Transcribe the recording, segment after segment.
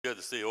good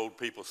to see old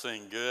people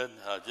sing good.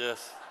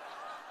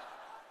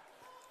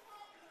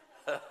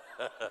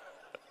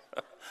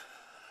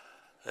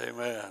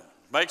 Amen.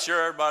 Make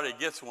sure everybody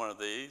gets one of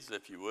these,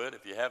 if you would.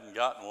 If you haven't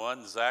gotten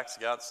one, Zach's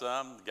got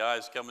some. The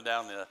guy's coming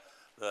down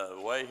the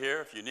way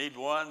here. If you need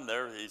one,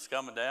 he's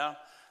coming down.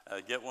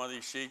 Get one of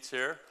these sheets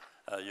here.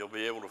 You'll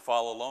be able to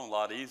follow along a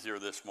lot easier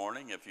this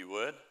morning, if you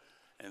would.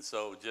 And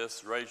so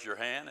just raise your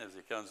hand as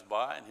he comes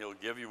by, and he'll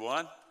give you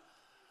one.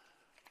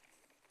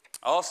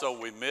 Also,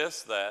 we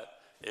missed that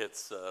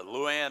it's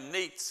Luann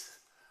Neat's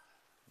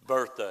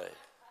birthday.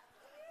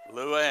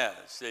 Luann,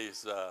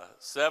 she's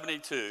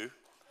 72.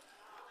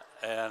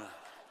 And,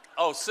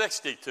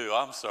 62,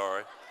 I'm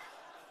sorry.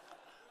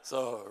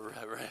 So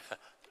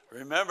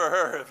remember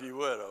her if you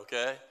would,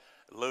 okay?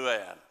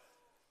 Luann.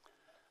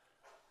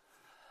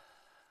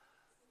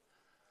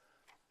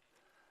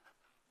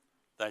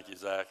 Thank you,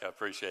 Zach. I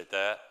appreciate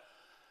that.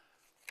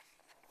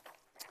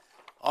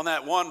 On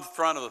that one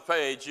front of the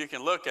page, you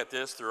can look at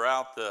this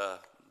throughout the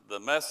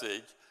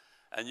message,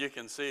 and you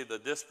can see the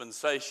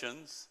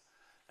dispensations,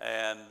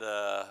 and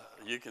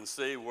you can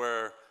see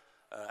where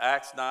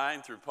Acts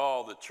 9 through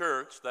Paul, the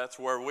church, that's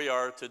where we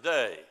are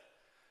today.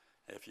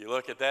 If you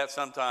look at that,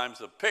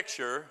 sometimes a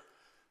picture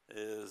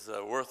is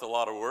worth a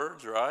lot of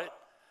words, right?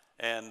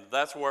 And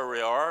that's where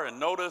we are. And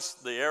notice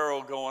the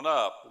arrow going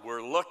up.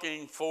 We're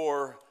looking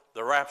for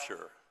the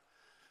rapture,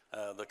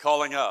 the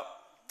calling up,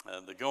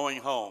 the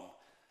going home,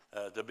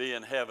 to be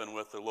in heaven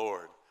with the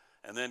Lord.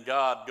 And then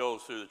God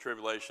goes through the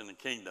tribulation and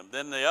kingdom.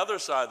 Then the other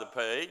side of the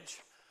page,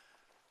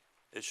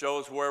 it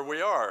shows where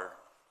we are.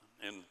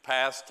 In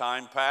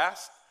time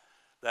past,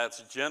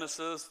 that's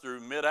Genesis through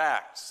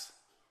mid-Acts.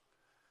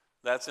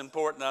 That's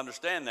important to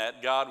understand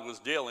that. God was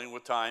dealing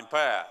with time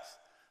past.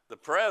 The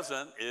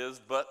present is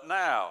but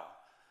now.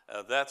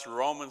 That's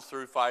Romans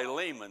through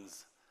Philemon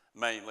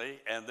mainly.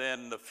 And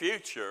then the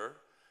future,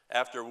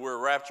 after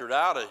we're raptured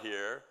out of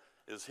here,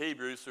 is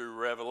Hebrews through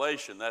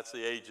Revelation. That's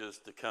the ages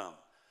to come.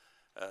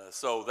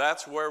 So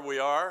that's where we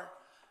are.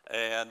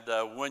 And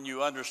when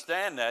you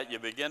understand that, you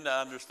begin to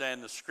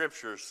understand the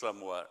scriptures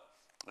somewhat.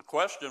 The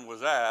question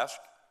was asked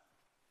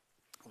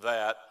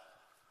that,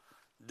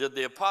 did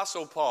the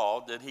Apostle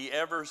Paul, did he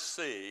ever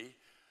see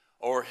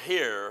or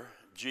hear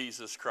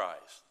Jesus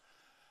Christ?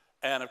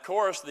 And of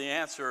course, the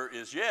answer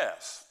is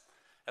yes.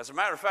 As a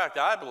matter of fact,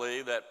 I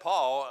believe that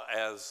Paul,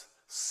 as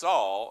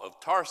Saul of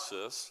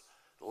Tarsus,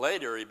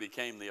 later he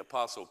became the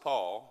Apostle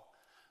Paul,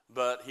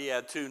 but he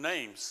had two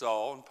names,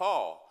 Saul and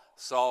Paul.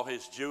 Saul,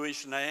 his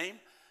Jewish name,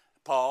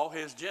 Paul,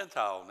 his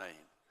Gentile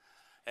name.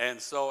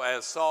 And so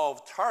as Saul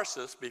of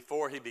Tarsus,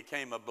 before he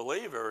became a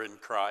believer in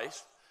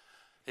Christ,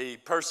 he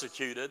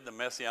persecuted the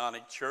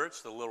Messianic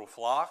church, the little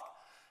flock,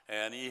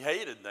 and he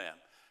hated them.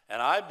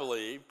 And I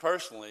believe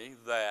personally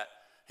that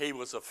he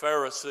was a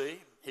Pharisee.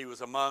 He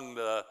was among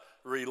the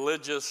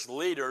religious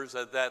leaders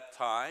at that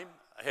time,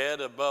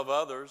 head above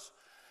others.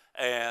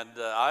 And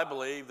I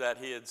believe that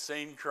he had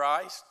seen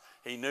Christ.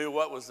 He knew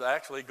what was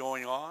actually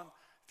going on.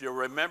 If you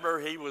remember,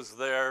 he was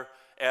there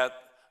at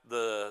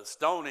the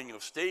stoning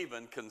of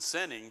Stephen,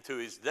 consenting to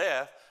his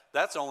death.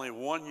 That's only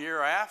 1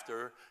 year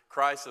after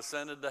Christ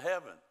ascended to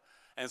heaven.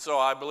 And so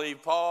I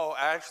believe Paul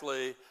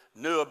actually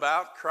knew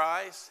about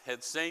Christ,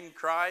 had seen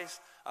Christ.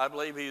 I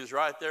believe he was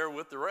right there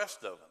with the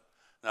rest of them.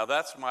 Now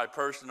that's my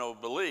personal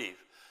belief.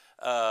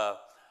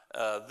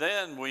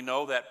 Then we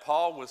know that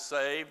Paul was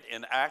saved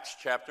in Acts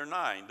chapter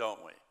 9, don't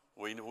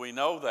we? We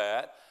know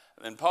that.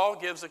 And Paul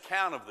gives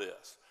account of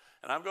this.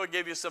 And I'm going to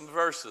give you some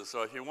verses,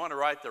 so if you want to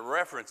write the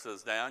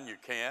references down, you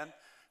can.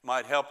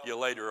 Might help you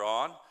later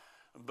on.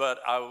 But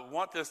I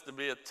want this to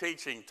be a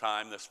teaching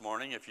time this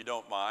morning, if you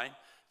don't mind,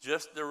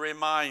 just to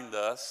remind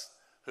us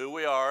who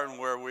we are and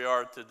where we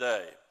are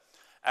today.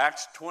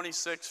 Acts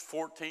 26,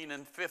 14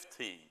 and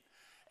 15.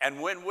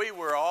 And when we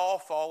were all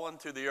fallen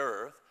to the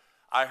earth,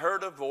 I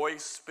heard a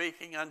voice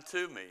speaking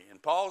unto me. And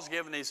Paul's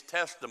given his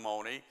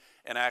testimony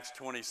in Acts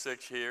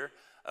 26 here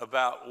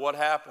about what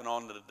happened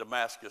on the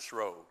Damascus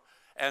road.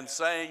 And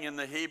saying in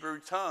the Hebrew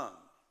tongue,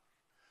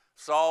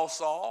 Saul,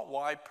 Saul,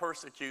 why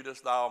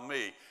persecutest thou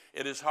me?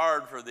 It is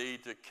hard for thee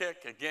to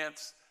kick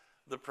against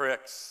the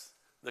pricks,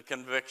 the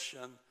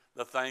conviction,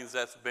 the things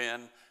that's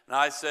been. And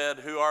I said,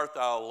 who art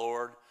thou,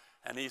 Lord?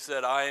 And he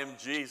said, I am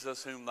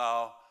Jesus whom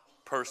thou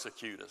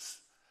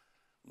persecutest.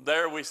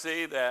 There we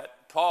see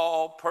that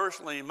Paul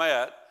personally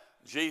met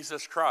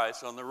Jesus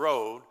Christ on the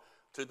road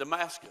to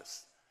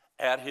Damascus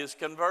at his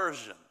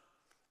conversion.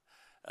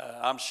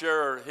 I'm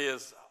sure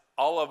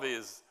all of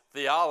his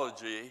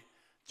theology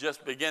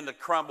just began to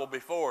crumble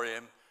before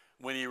him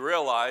when he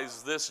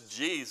realized this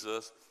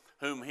Jesus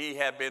whom he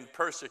had been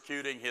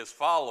persecuting his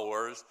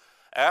followers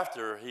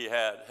after he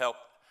had helped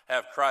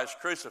have Christ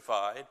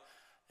crucified,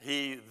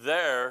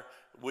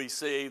 we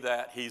see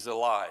that he's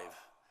alive.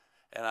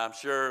 And I'm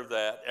sure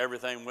that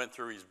everything went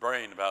through his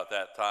brain about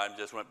that time,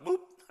 just went boop,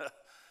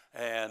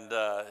 and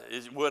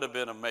it would have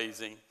been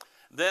amazing.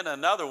 Then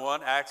another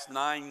one, Acts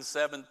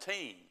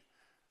 9:17.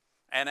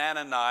 And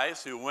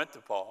Ananias, who went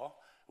to Paul,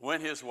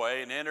 went his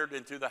way and entered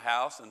into the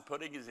house, and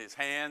putting his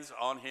hands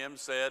on him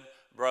said,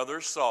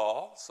 Brother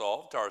Saul,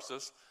 Saul of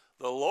Tarsus,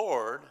 the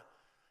Lord,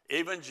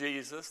 even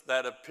Jesus,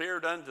 that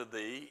appeared unto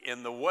thee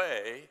in the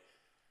way.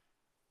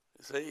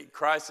 See,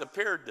 Christ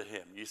appeared to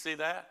him. You see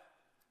that?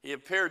 He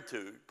appeared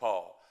to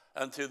Paul.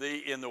 Unto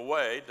thee in the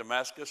way,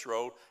 Damascus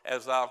road,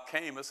 as thou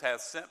camest,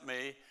 hath sent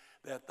me,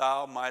 that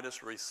thou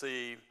mightest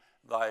receive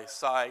thy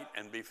sight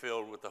and be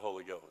filled with the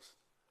Holy Ghost.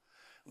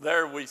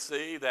 There we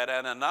see that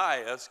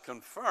Ananias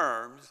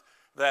confirms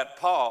that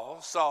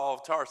Paul, Saul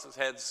of Tarsus,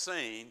 had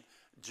seen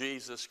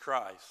Jesus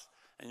Christ.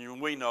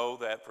 And we know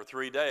that for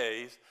 3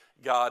 days,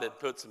 God had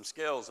put some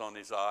scales on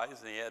his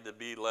eyes, and he had to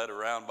be led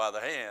around by the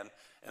hand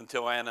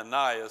until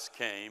Ananias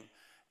came,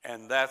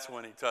 and that's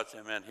when he touched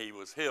him and he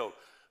was healed.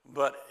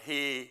 But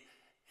he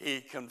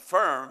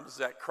confirms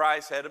that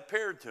Christ had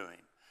appeared to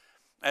him.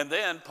 And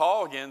then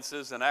Paul again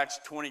says in Acts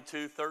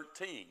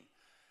 22:13,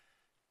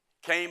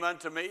 came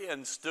unto me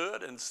and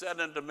stood and said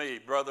unto me,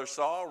 Brother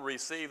Saul,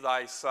 receive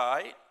thy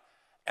sight.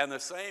 And the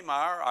same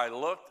hour I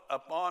looked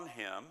upon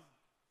him,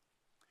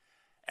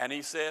 and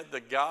he said,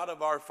 the God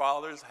of our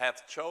fathers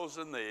hath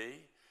chosen thee,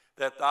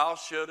 that thou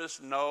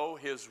shouldest know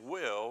his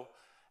will,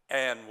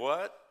 and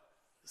what?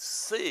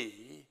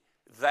 See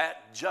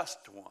that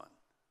just one,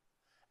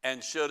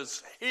 and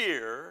shouldest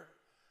hear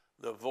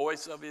the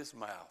voice of his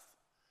mouth.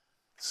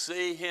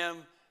 See him,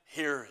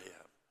 hear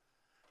him.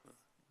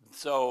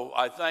 So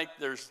I think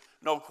there's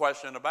no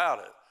question about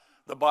it.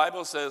 The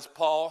Bible says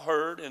Paul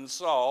heard and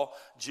saw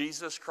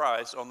Jesus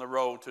Christ on the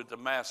road to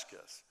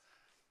Damascus.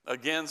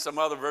 Again, some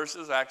other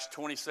verses, Acts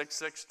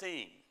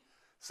 26:16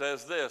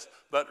 says this,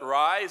 but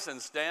rise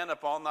and stand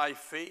upon thy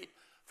feet,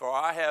 for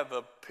I have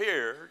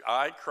appeared,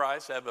 I,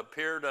 Christ, have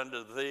appeared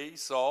unto thee,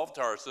 Saul of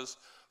Tarsus,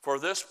 for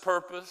this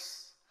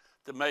purpose,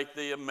 to make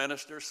thee a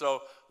minister.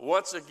 So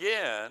once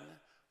again,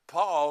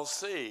 Paul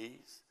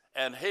sees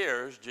and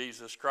hears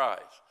Jesus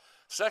Christ.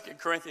 2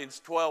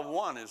 Corinthians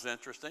 12:1 is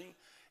interesting.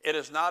 It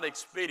is not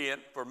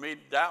expedient for me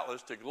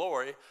doubtless to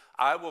glory.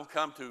 I will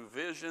come to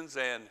visions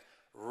and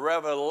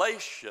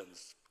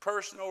revelations,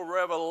 personal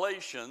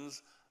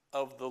revelations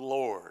of the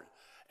Lord.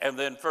 And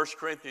then 1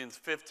 Corinthians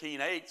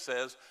 15:8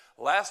 says,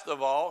 last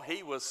of all,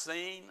 he was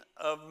seen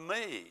of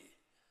me.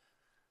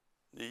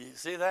 Do you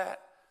see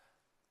that?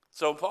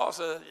 So Paul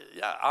said,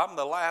 yeah, I'm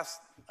the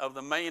last of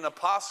the main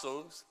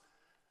apostles.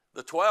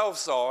 The 12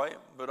 saw him,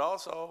 but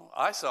also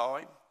I saw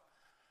him.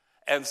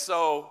 And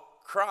so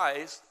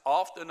Christ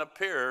often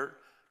appeared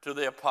to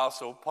the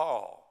apostle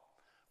Paul.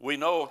 We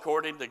know,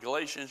 according to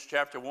Galatians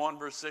chapter 1,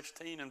 verse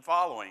 16 and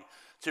following,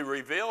 to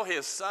reveal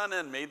his son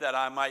in me that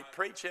I might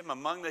preach him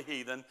among the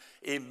heathen,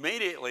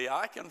 immediately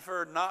I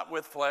conferred not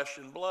with flesh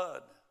and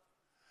blood.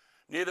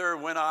 Neither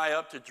went I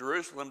up to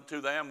Jerusalem to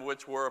them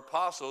which were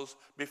apostles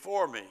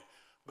before me,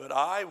 but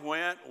I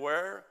went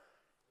where?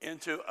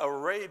 Into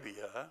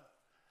Arabia,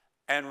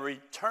 and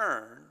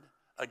returned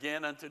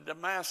again unto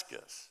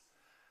Damascus.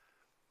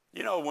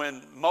 You know,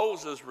 when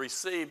Moses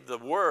received the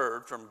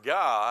word from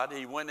God,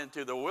 he went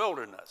into the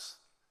wilderness,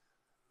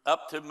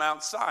 up to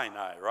Mount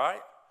Sinai,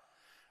 right?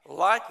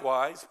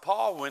 Likewise,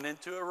 Paul went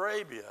into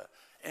Arabia,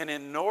 and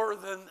in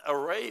northern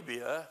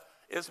Arabia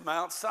is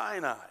Mount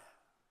Sinai.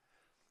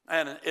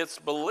 And it's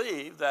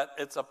believed that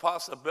it's a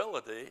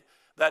possibility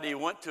that he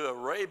went to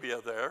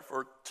Arabia there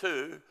for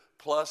 2+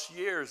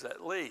 years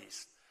at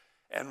least.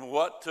 And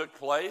what took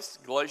place?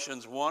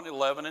 Galatians 1,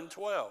 11 and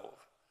 12.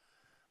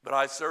 But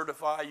I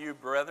certify you,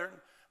 brethren,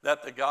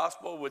 that the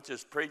gospel which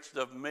is preached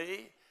of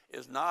me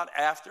is not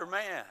after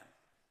man.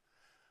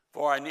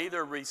 For I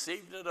neither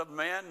received it of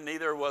man,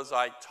 neither was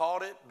I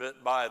taught it,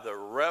 but by the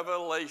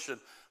revelation,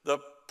 the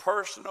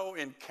personal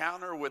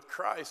encounter with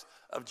Christ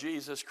of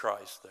Jesus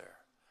Christ there.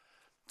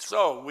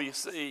 So we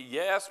see,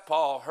 yes,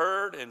 Paul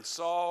heard and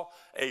saw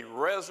a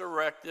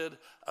resurrected,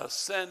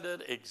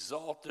 ascended,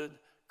 exalted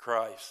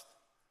Christ.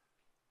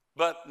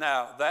 But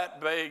now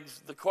that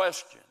begs the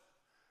question,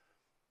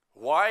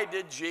 why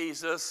did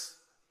Jesus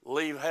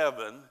leave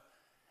heaven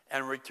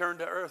and return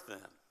to earth then?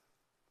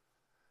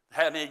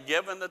 Hadn't he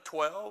given the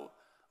 12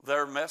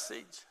 their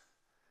message?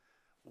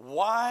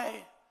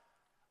 Why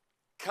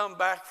come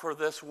back for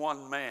this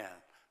one man,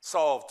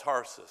 Saul of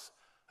Tarsus,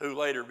 who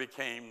later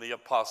became the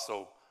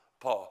Apostle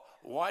Paul?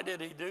 Why did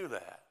he do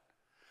that?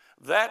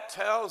 That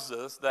tells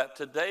us that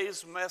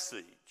today's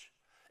message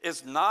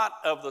is not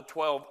of the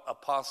 12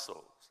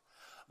 apostles,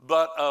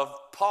 but of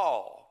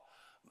Paul,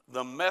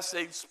 the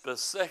message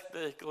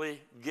specifically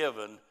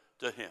given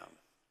to him.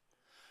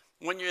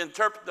 When you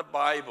interpret the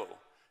Bible,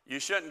 you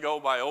shouldn't go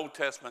by Old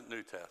Testament,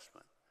 New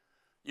Testament.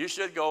 You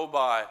should go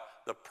by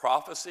the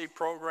prophecy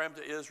program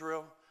to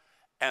Israel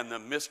and the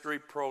mystery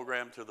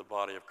program to the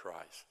body of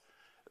Christ.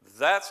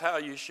 That's how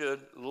you should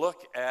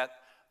look at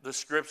the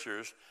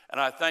scriptures, and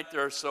I think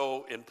they're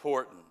so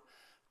important.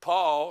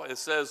 Paul, it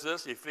says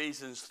this,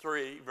 Ephesians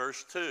 3,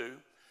 verse 2,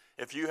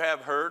 if you have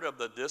heard of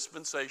the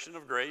dispensation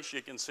of grace,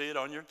 you can see it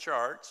on your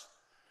charts,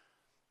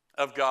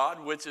 of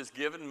God, which is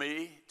given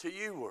me to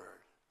you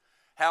word.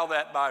 How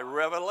that by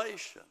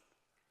revelation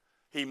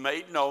he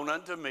made known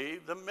unto me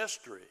the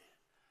mystery.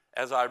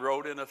 as I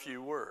wrote in a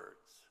few words,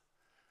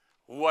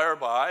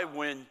 whereby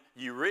when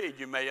you read,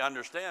 you may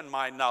understand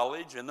my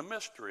knowledge in the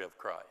mystery of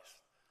Christ,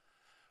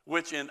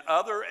 which in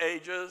other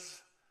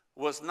ages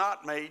was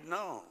not made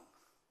known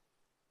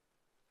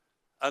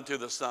unto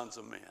the sons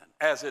of men,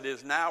 as it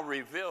is now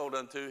revealed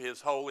unto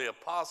his holy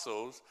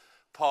apostles,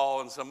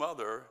 Paul and some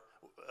other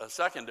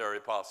secondary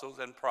apostles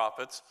and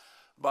prophets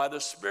by the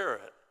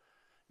Spirit.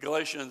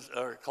 Colossians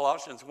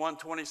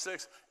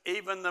 1:26,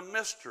 even the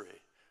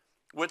mystery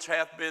which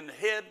hath been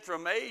hid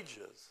from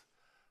ages,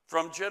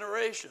 from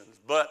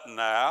generations, but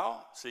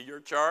now, see your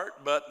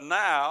chart, but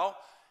now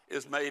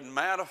is made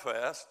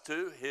manifest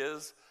to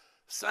his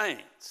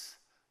saints.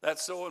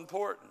 That's so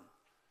important.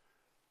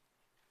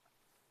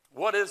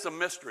 What is a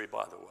mystery,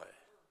 by the way?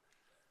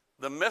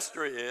 The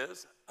mystery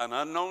is an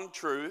unknown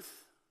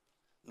truth.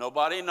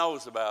 Nobody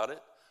knows about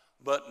it,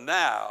 but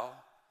now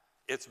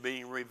it's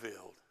being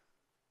revealed.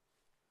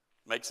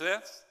 Make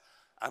sense?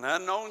 An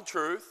unknown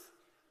truth.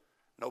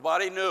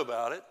 Nobody knew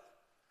about it,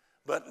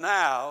 but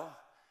now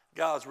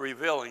God's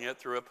revealing it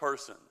through a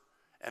person,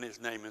 and his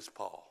name is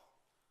Paul.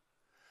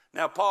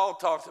 Now, Paul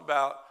talks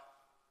about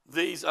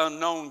these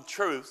unknown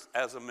truths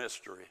as a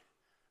mystery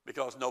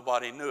because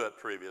nobody knew it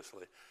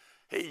previously.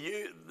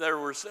 There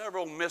were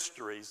several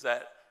mysteries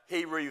that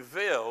he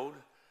revealed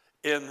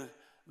in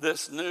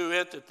this new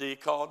entity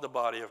called the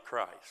body of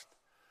Christ.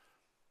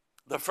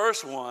 The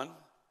first one,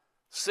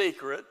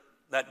 secret,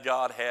 that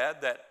God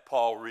had that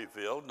Paul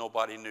revealed,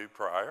 nobody knew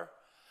prior,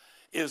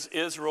 is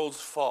Israel's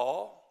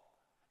fall,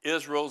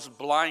 Israel's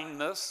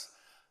blindness,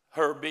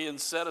 her being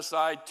set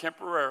aside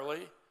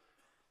temporarily,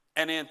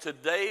 and in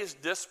today's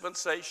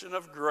dispensation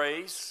of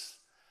grace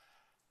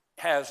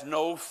has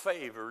no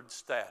favored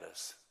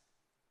status.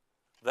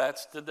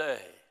 That's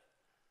today.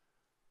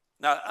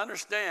 Now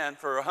understand,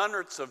 for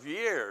hundreds of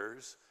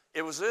years,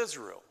 it was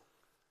Israel.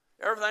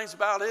 Everything's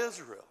about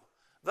Israel,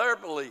 their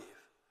belief.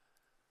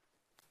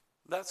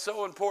 That's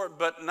so important.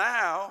 But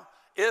now,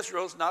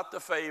 Israel's not the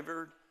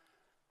favored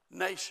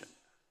nation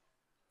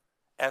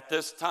at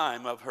this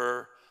time of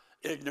her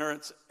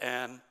ignorance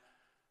and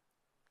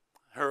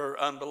her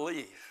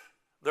unbelief.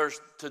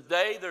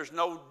 Today, there's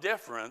no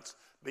difference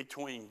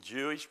between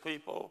Jewish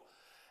people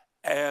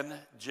and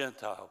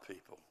Gentile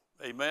people.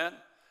 Amen?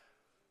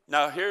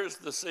 Now, here's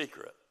the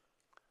secret,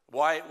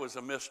 why it was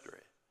a mystery.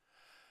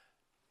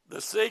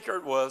 The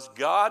secret was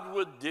God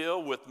would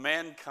deal with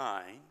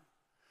mankind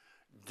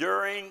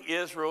during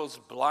Israel's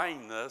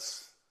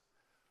blindness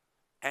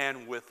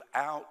and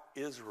without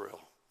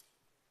Israel.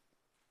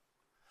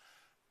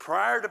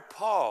 Prior to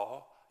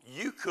Paul,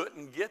 you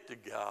couldn't get to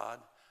God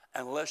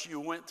unless you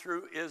went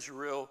through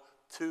Israel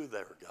to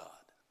their God.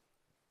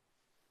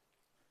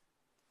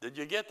 Did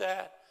you get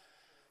that?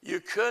 You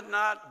could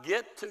not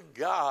get to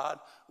God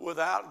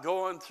without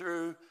going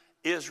through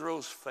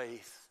Israel's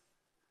faith.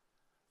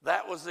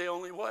 That was the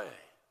only way.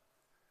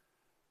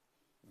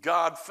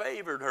 God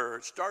favored her.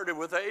 It started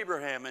with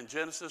Abraham in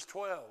Genesis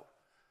 12.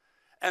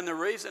 And the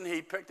reason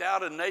he picked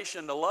out a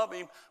nation to love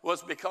him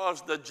was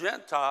because the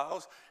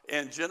Gentiles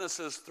in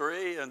Genesis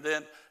 3 and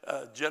then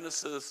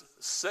Genesis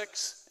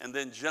 6 and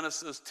then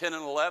Genesis 10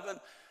 and 11,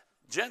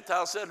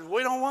 Gentiles said,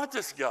 we don't want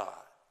this God.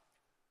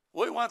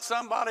 We want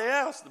somebody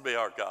else to be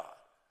our God.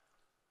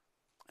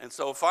 And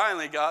so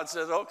finally God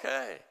says,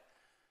 okay,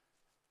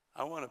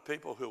 I want a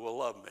people who will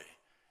love me.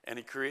 And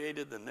he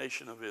created the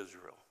nation of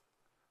Israel.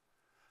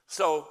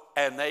 So,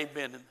 and they've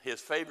been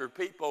his favored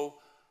people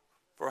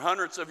for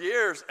hundreds of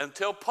years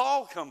until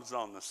Paul comes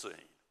on the scene.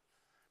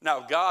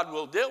 Now, God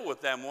will deal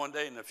with them one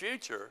day in the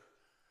future,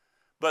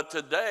 but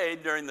today,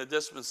 during the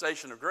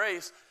dispensation of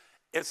grace,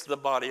 it's the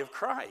body of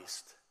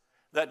Christ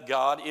that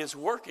God is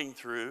working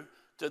through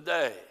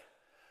today.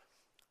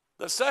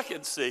 The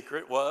second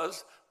secret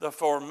was the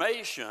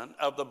formation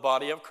of the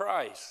body of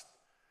Christ.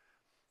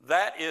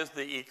 That is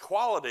the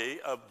equality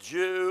of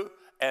Jew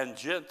and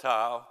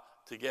Gentile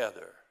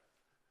together.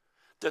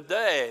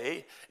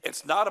 Today,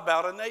 it's not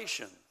about a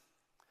nation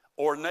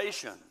or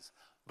nations,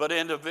 but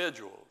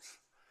individuals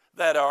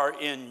that are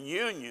in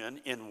union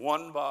in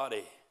one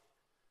body.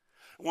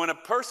 When a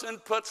person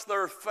puts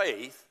their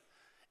faith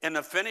in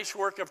the finished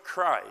work of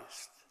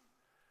Christ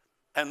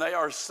and they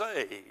are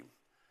saved,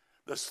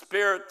 the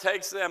Spirit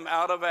takes them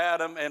out of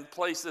Adam and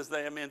places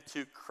them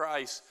into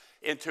Christ,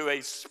 into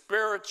a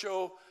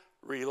spiritual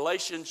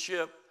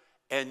relationship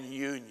and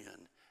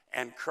union,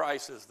 and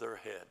Christ is their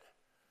head.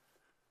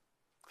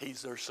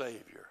 He's their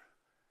Savior.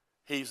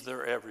 He's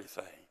their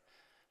everything.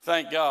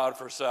 Thank God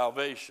for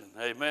salvation.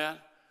 Amen.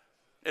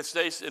 It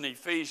states in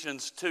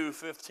Ephesians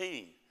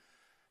 2:15,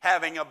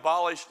 having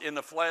abolished in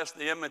the flesh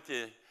the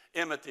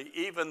enmity,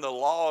 even the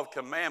law of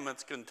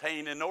commandments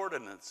contained in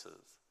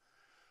ordinances,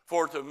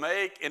 for to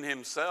make in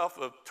himself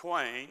of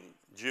twain,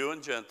 Jew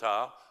and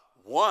Gentile,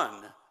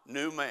 one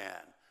new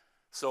man,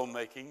 so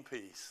making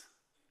peace,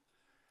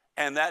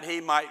 and that he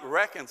might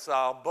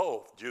reconcile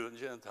both Jew and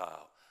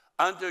Gentile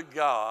unto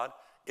God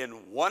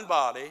in one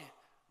body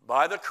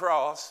by the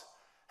cross,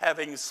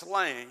 having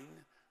slain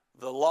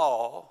the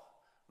law,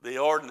 the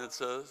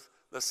ordinances,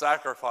 the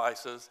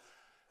sacrifices,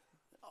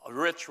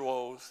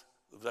 rituals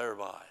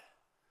thereby.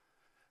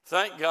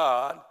 Thank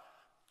God,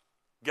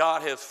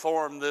 God has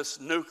formed this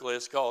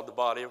nucleus called the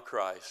body of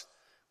Christ.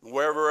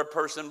 Wherever a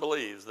person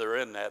believes, they're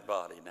in that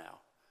body now.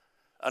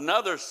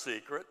 Another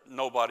secret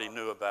nobody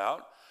knew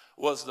about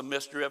was the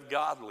mystery of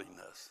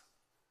godliness.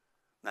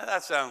 Now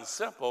that sounds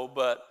simple,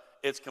 but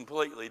it's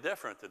completely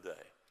different today.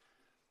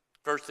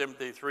 1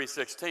 Timothy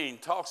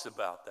 3:16 talks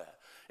about that.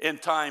 In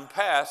time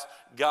past,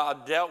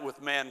 God dealt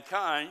with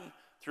mankind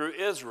through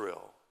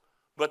Israel.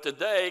 But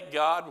today,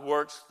 God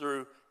works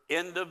through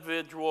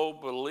individual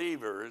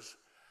believers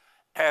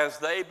as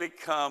they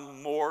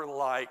become more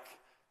like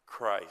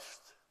Christ.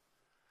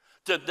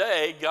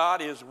 Today,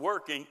 God is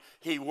working.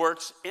 He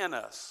works in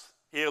us.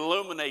 He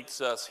illuminates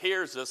us,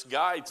 hears us,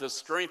 guides us,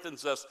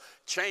 strengthens us,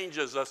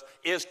 changes us,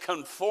 is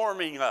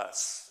conforming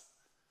us.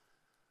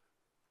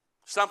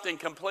 Something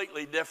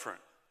completely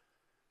different.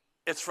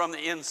 It's from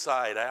the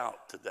inside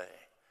out today,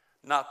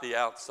 not the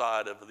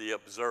outside of the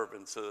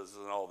observances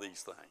and all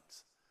these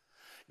things.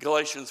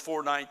 Galatians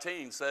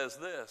 4:19 says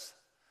this,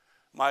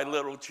 my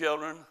little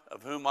children,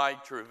 of whom I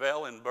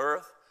travail in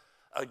birth,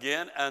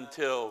 again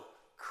until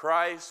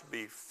Christ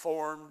be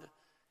formed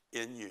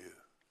in you.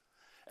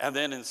 And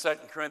then in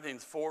 2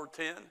 Corinthians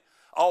 4:10,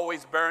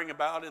 always bearing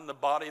about in the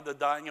body the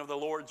dying of the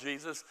Lord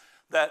Jesus,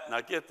 that, now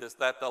get this,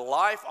 that the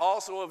life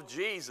also of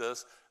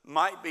Jesus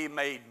might be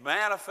made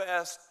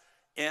manifest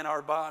in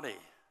our body.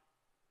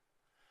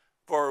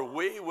 For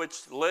we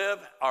which live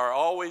are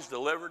always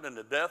delivered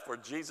unto death for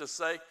Jesus'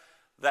 sake,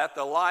 that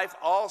the life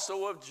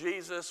also of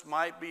Jesus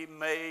might be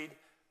made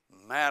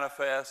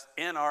manifest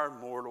in our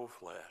mortal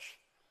flesh.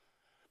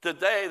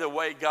 Today, the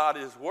way God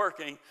is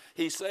working,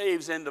 he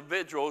saves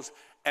individuals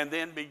and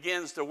then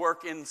begins to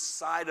work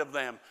inside of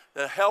them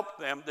to help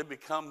them to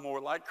become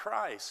more like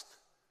Christ.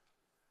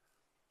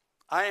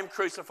 I am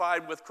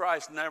crucified with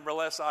Christ,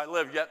 nevertheless I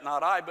live, yet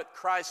not I, but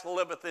Christ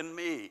liveth in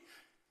me.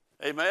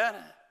 Amen?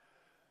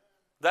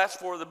 That's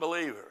for the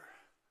believer.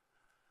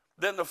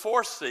 Then the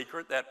fourth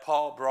secret that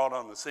Paul brought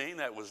on the scene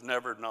that was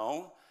never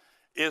known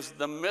is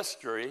the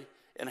mystery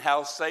in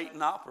how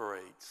Satan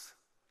operates.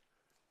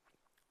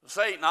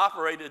 Satan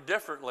operated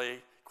differently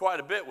quite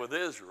a bit with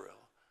Israel.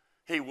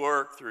 He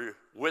worked through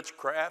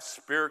witchcraft,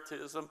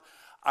 spiritism,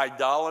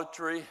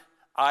 idolatry,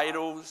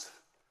 idols,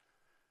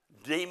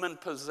 demon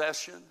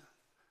possession.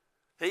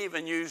 He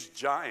even used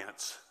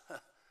giants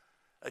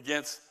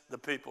against the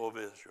people of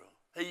Israel.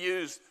 He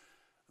used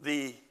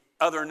the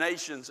other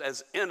nations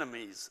as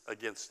enemies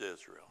against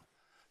Israel.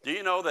 Do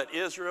you know that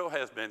Israel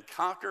has been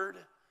conquered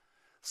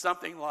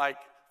something like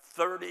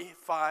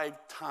 35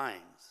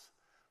 times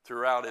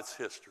throughout its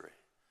history?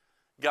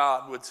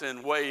 God would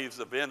send waves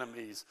of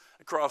enemies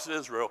across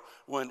Israel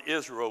when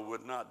Israel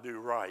would not do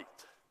right.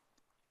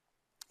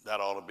 That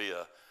ought to be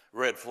a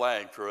red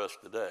flag for us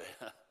today.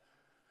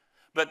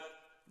 But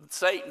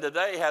Satan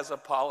today has a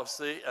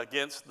policy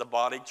against the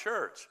body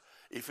church.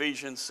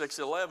 Ephesians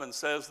 6:11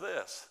 says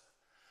this,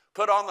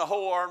 put on the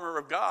whole armor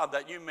of God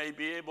that you may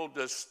be able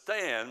to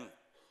stand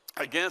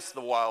against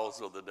the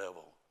wiles of the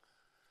devil.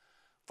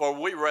 For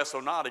we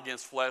wrestle not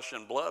against flesh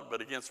and blood,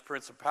 but against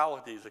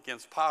principalities,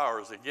 against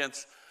powers,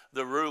 against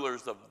the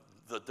rulers of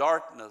the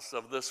darkness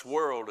of this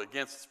world,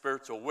 against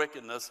spiritual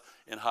wickedness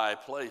in high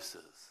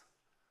places.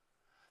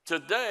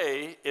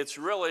 Today, it's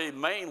really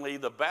mainly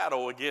the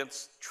battle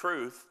against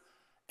truth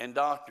and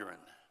doctrine,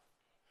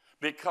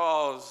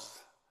 because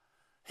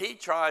he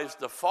tries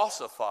to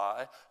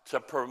falsify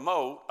to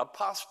promote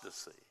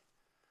apostasy.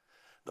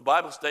 The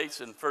Bible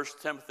states in 1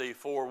 Timothy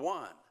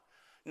 4:1,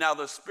 now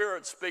the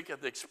Spirit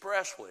speaketh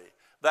expressly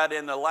that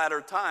in the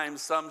latter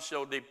times some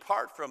shall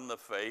depart from the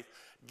faith,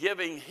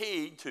 giving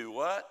heed to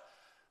what?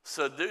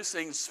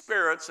 Seducing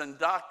spirits and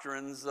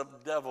doctrines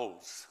of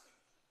devils.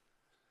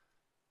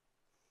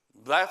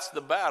 That's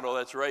the battle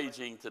that's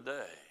raging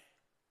today.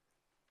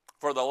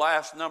 For the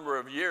last number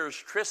of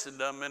years,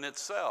 Christendom in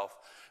itself,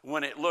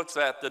 when it looks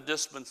at the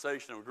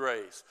dispensation of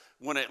grace,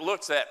 when it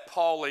looks at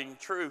Pauline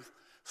truth,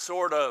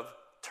 sort of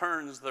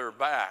turns their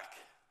back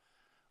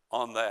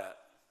on that.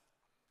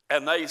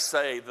 And they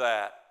say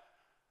that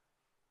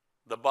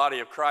the body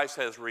of Christ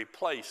has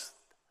replaced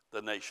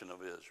the nation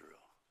of Israel.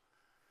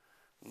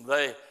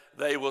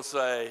 They will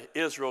say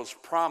Israel's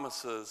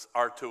promises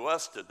are to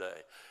us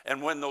today.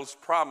 And when those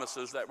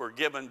promises that were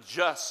given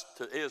just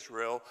to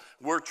Israel,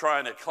 we're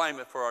trying to claim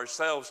it for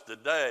ourselves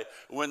today.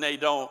 When they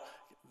don't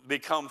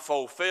become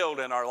fulfilled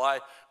in our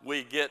life,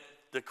 we get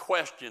to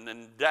question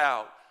and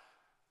doubt,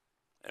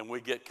 and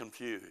we get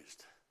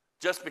confused.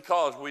 Just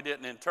because we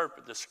didn't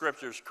interpret the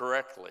scriptures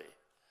correctly.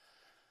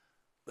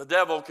 The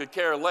devil could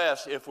care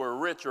less if we're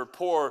rich or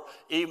poor,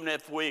 even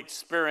if we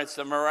experience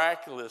the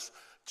miraculous,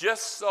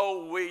 just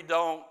so we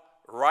don't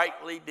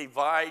rightly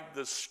divide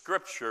the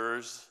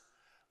scriptures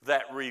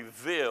that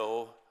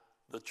reveal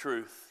the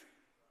truth.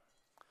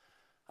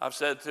 I've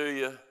said to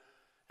you,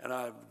 and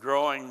I'm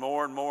growing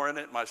more and more in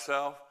it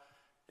myself,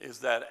 is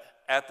that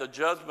at the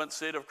judgment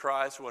seat of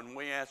Christ, when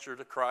we answer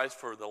to Christ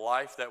for the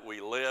life that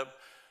we live,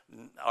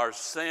 our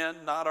sin,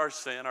 not our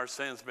sin, our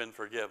sin's been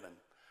forgiven,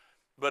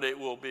 but it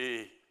will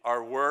be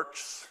our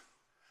works,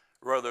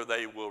 whether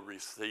they will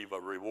receive a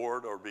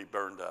reward or be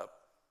burned up.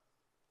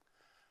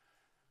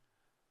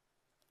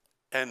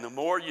 And the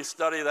more you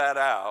study that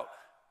out,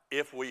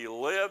 if we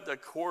lived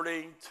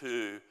according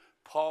to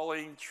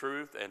Pauline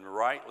truth and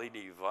rightly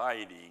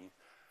dividing,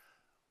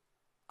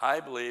 I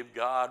believe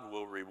God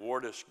will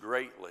reward us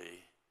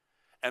greatly.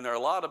 And there are a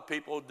lot of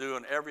people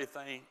doing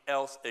everything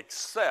else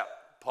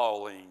except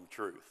Pauline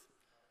truth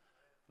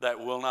that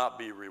will not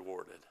be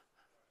rewarded.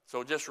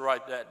 So just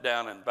write that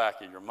down in the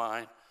back of your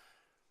mind.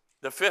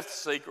 The fifth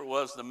secret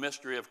was the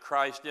mystery of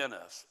Christ in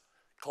us.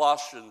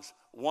 Colossians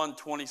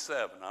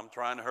 1:27, I'm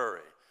trying to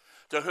hurry.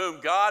 To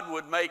whom God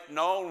would make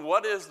known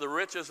what is the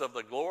riches of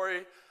the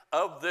glory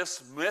of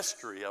this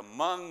mystery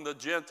among the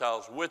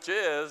Gentiles, which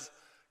is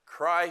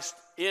Christ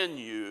in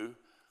you,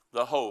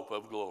 the hope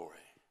of glory.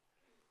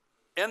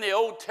 In the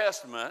Old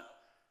Testament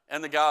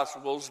and the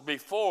Gospels,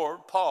 before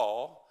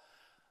Paul,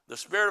 the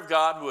Spirit of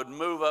God would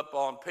move up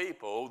on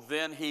people,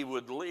 then he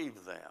would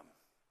leave them.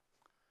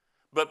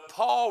 But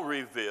Paul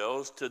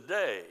reveals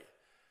today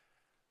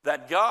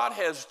that God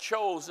has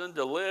chosen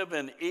to live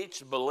in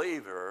each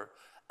believer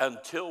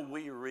until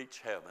we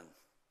reach heaven.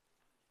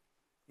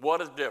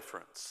 What a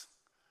difference.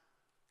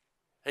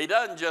 He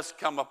doesn't just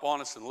come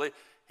upon us and live,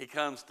 he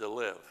comes to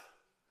live.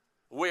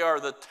 We are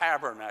the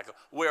tabernacle.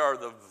 We are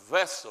the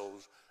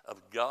vessels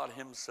of God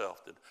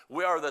himself.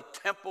 We are the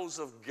temples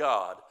of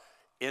God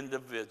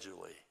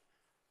individually.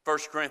 1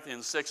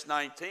 Corinthians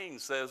 6:19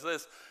 says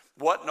this,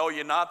 what, know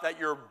ye not that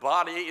your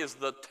body is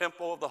the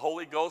temple of the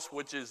Holy Ghost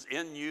which is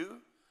in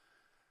you?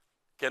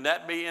 Can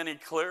that be any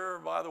clearer,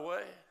 by the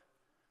way?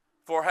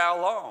 For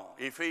how long?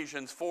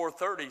 Ephesians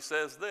 4:30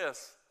 says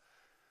this,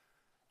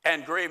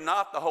 and grieve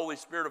not the Holy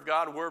Spirit of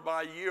God,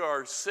 whereby you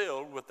are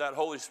sealed with that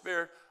Holy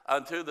Spirit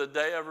unto the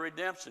day of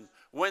redemption.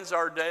 When's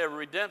our day of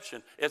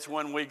redemption? It's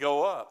when we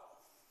go up.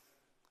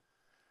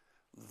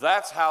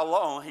 That's how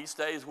long he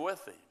stays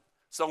with him.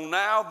 So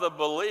now the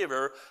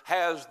believer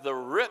has the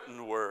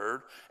written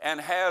word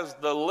and has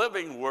the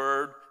living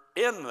word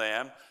in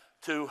them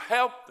to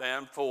help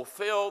them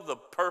fulfill the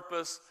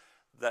purpose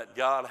that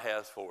God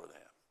has for them.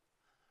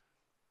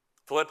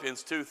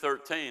 Philippians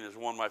 2:13 is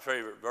one of my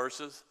favorite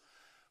verses.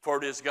 For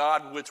it is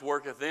God which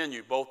worketh in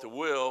you both to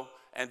will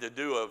and to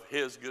do of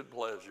his good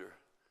pleasure.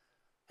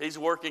 He's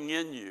working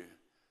in you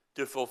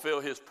to fulfill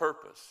his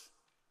purpose.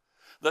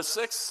 The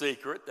sixth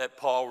secret that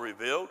Paul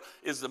revealed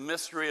is the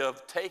mystery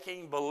of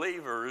taking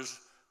believers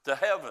to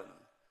heaven.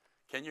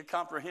 Can you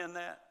comprehend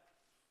that?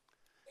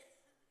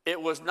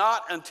 It was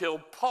not until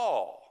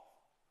Paul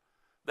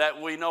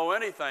that we know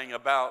anything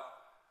about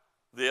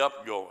the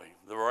upgoing,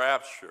 the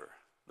rapture,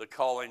 the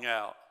calling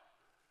out,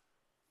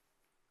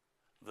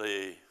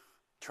 the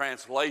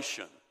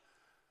translation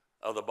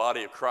of the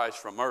body of Christ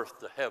from earth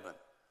to heaven.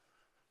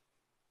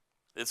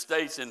 It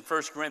states in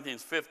 1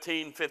 Corinthians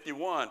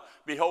 15:51,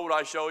 behold,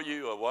 I show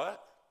you a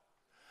what?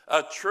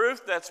 A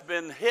truth that's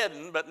been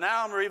hidden, but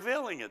now I'm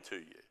revealing it to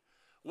you.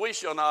 We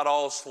shall not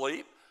all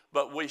sleep,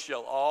 but we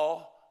shall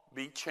all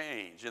be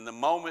changed. In the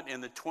moment,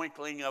 in the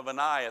twinkling of an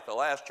eye, at the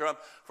last trump,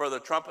 for the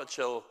trumpet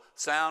shall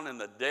sound, and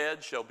the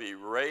dead shall be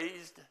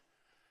raised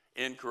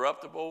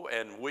incorruptible,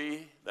 and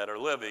we that are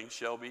living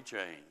shall be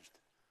changed.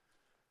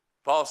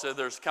 Paul said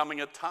there's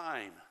coming a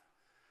time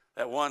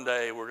that one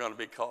day we're going to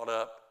be caught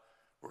up,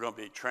 we're going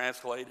to be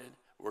translated,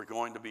 we're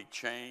going to be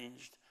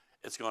changed.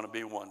 It's going to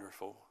be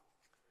wonderful.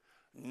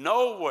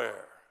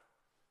 Nowhere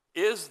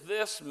is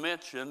this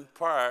mentioned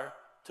prior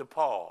to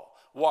Paul.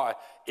 Why?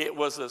 It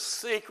was a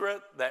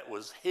secret that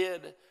was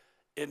hid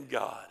in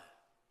God.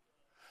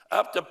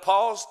 Up to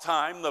Paul's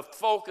time, the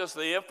focus,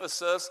 the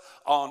emphasis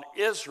on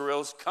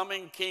Israel's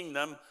coming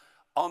kingdom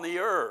on the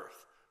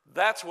earth.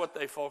 That's what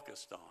they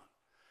focused on.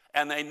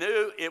 And they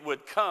knew it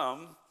would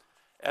come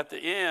at the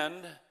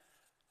end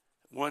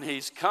when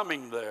he's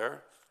coming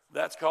there.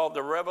 That's called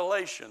the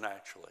revelation,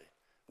 actually,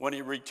 when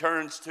he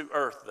returns to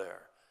earth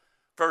there.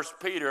 1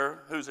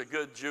 Peter, who's a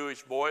good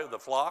Jewish boy of the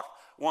flock,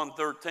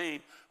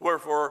 1:13,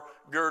 wherefore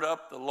gird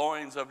up the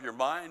loins of your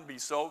mind, be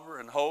sober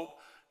and hope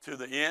to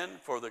the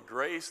end for the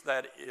grace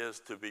that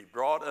is to be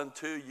brought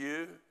unto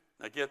you.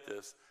 Now get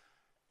this,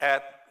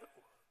 at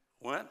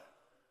when?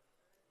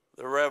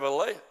 The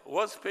revelation.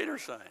 What's Peter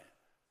saying?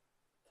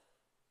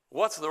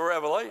 What's the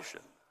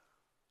revelation?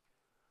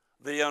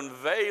 The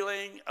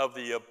unveiling of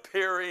the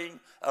appearing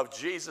of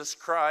Jesus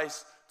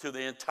Christ to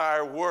the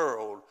entire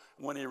world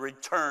when he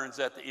returns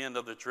at the end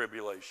of the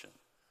tribulation.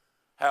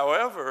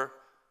 However,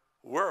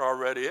 we're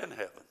already in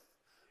heaven.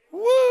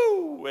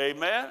 Woo!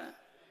 Amen.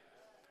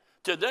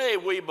 Today,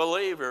 we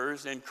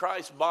believers in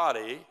Christ's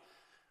body,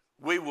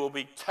 we will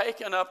be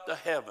taken up to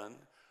heaven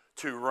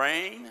to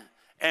reign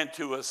and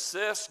to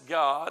assist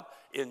God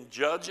in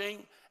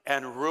judging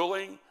and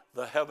ruling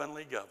the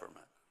heavenly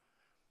government.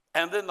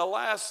 And then the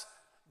last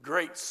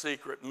great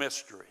secret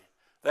mystery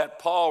that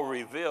Paul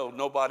revealed,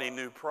 nobody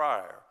knew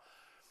prior,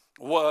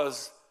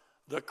 was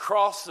the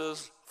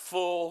cross's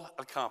full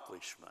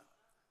accomplishment.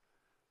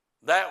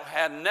 That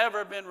had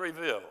never been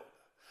revealed.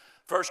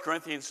 1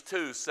 Corinthians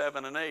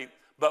 2:7 and 8,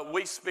 but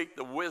we speak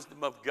the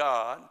wisdom of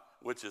God,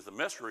 which is a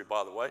mystery,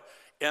 by the way,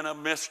 in a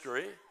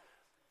mystery,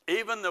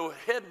 even the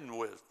hidden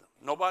wisdom,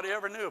 nobody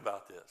ever knew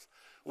about this,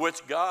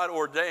 which God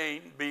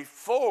ordained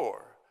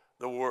before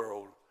the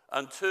world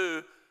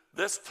unto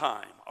this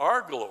time,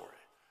 our glory,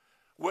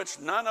 which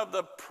none of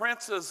the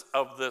princes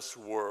of this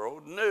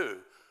world knew.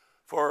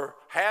 For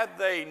had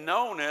they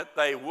known it,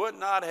 they would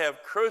not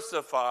have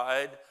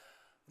crucified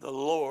the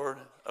Lord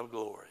of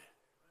glory.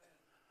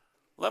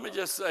 Let me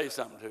just say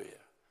something to you.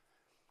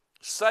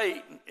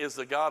 Satan is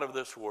the god of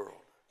this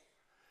world.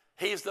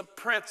 He's the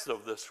prince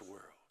of this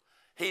world.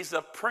 He's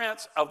the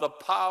prince of the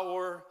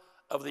power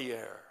of the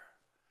air.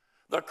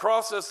 The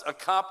cross's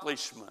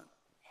accomplishment,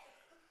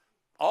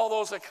 all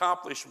those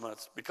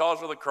accomplishments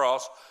because of the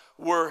cross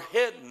were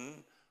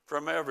hidden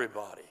from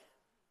everybody.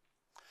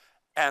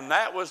 And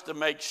that was to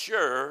make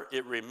sure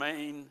it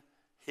remained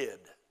hid.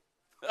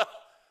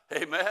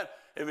 Amen.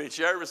 If he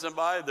shared with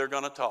somebody, they're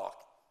going to talk.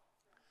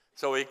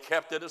 So he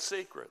kept it a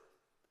secret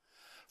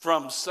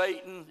from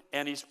Satan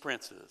and his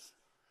princes.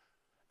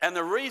 And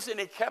the reason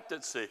he kept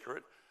it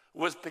secret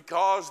was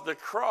because the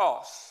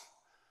cross,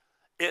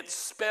 it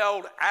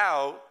spelled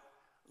out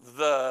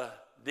the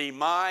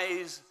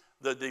demise,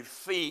 the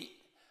defeat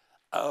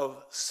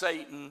of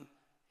Satan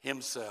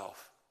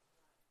himself.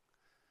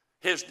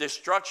 His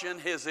destruction,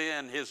 his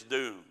end, his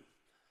doom.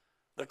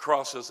 The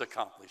cross's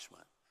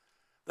accomplishment.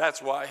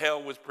 That's why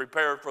hell was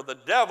prepared for the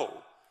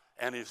devil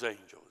and his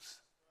angels.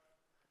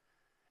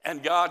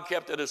 And God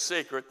kept it a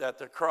secret that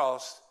the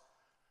cross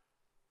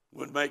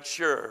would make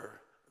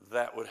sure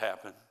that would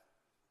happen.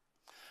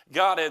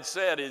 God had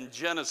said in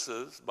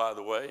Genesis, by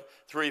the way,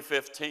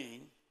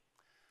 3:15,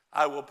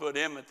 I will put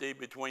enmity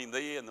between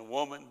thee and the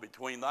woman,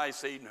 between thy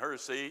seed and her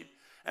seed.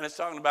 And it's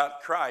talking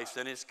about Christ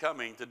and his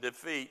coming to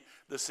defeat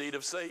the seed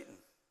of Satan.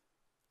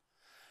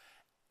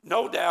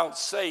 No doubt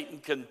Satan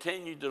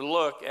continued to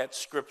look at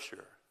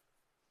Scripture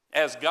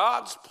as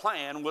God's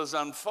plan was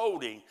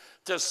unfolding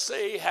to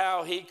see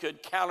how he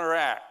could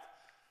counteract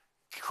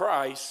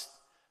Christ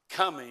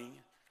coming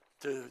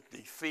to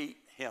defeat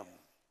him.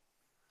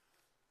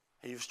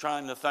 He was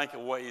trying to think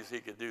of ways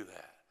he could do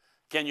that.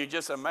 Can you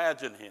just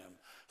imagine him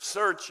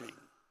searching,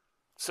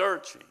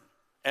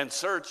 and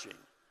searching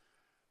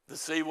to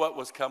see what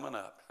was coming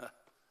up?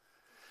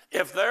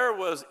 If there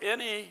was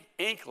any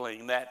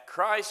inkling that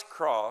Christ's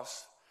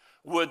cross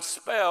would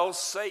spell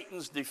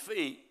Satan's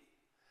defeat,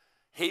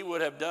 he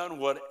would have done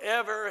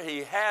whatever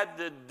he had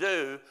to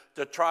do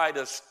to try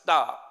to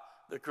stop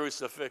the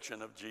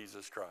crucifixion of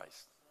Jesus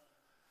Christ.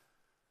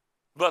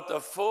 But the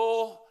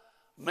full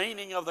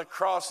meaning of the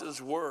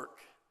cross's work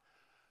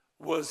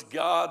was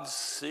God's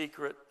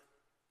secret,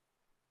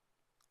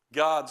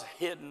 God's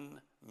hidden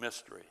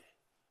mystery.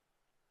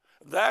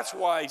 That's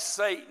why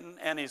Satan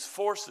and his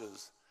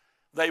forces,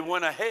 they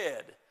went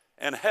ahead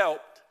and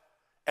helped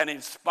and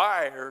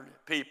inspired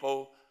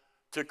people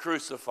to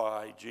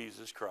crucify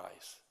Jesus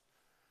Christ.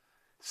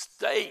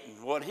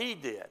 Satan, what he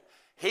did,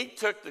 he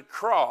took the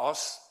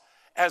cross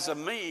as a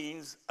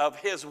means of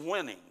his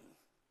winning,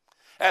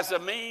 as a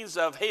means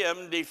of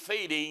him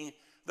defeating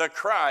the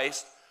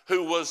Christ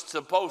who was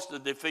supposed to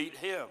defeat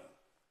him.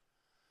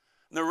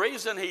 And the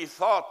reason he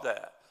thought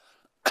that,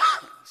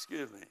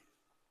 excuse me,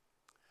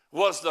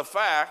 was the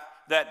fact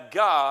that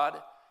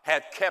God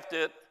had kept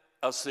it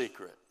a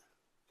secret.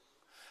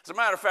 As a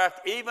matter of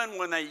fact, even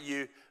when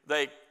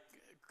they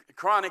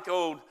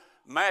chronicled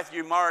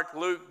Matthew, Mark,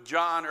 Luke,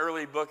 John,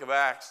 early book of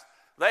Acts,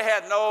 they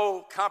had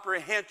no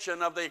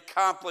comprehension of the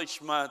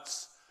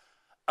accomplishments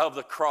of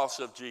the cross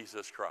of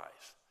Jesus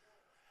Christ.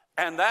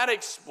 And that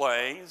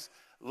explains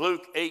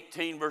Luke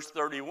 18, verse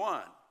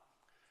 31.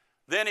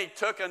 Then he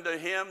took unto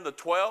him the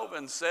 12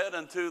 and said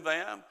unto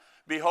them,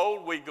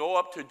 Behold, we go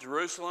up to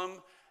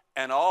Jerusalem,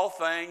 and all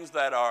things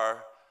that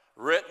are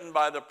written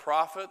by the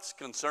prophets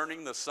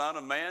concerning the Son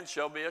of Man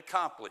shall be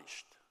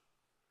accomplished.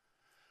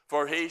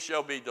 For he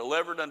shall be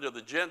delivered unto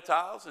the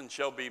Gentiles, and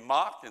shall be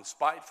mocked and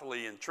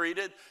spitefully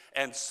entreated,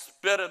 and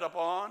spitted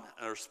on,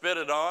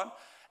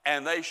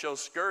 and they shall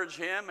scourge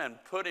him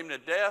and put him to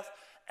death,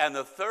 and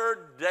the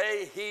third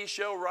day he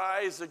shall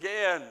rise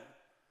again.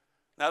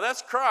 Now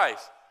that's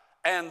Christ.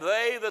 And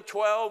they, the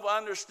 12,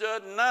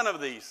 understood none of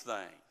these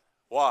things.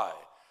 Why?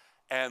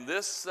 And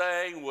this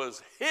saying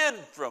was hid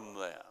from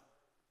them.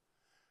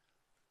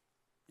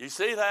 You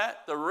see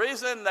that? The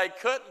reason they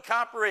couldn't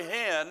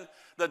comprehend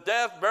the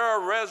death,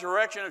 burial,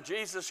 resurrection of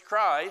Jesus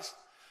Christ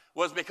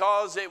was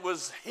because it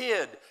was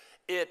hid.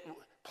 It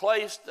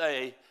placed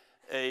a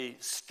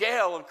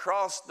scale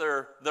across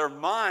their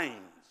minds.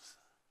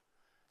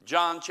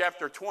 John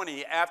chapter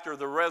 20, after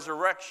the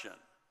resurrection.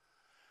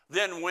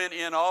 Then went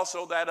in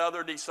also that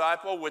other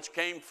disciple which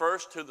came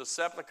first to the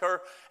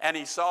sepulchre, and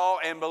he saw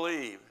and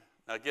believed.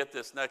 Now get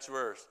this next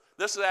verse.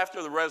 This is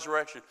after the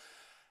resurrection.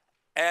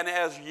 And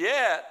as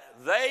yet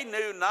they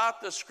knew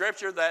not the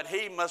scripture that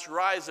he must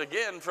rise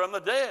again from the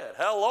dead.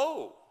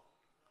 Hello.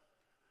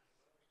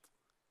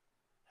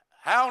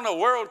 How in the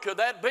world could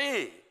that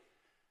be?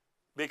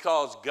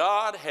 Because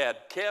God had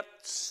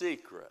kept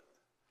secret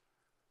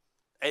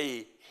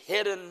a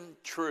hidden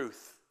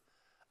truth,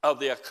 of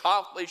the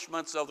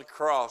accomplishments of the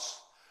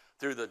cross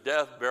through the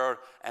death, burial,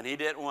 and he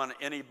didn't want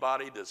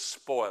anybody to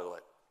spoil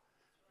it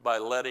by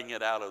letting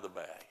it out of the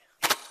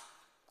bag.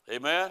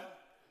 Amen?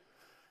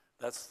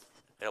 That's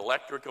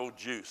electrical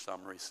juice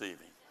I'm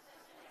receiving.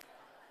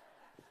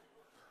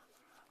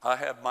 I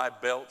have my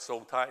belt so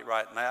tight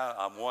right now,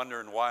 I'm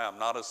wondering why I'm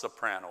not a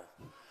soprano.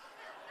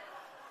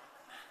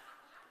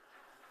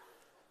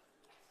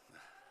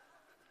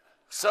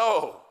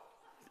 So,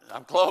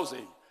 I'm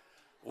closing.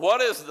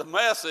 What is the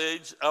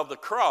message of the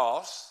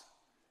cross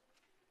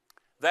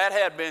that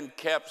had been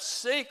kept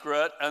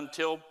secret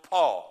until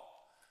Paul?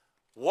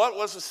 What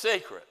was the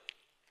secret?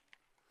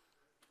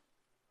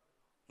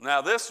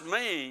 Now, this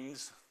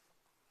means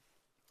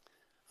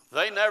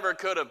they never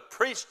could have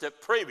preached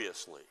it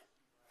previously.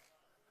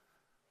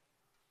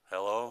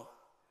 Hello?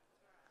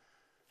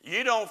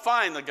 You don't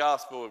find the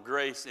gospel of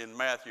grace in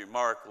Matthew,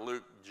 Mark,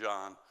 Luke,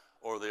 John,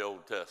 or the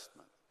Old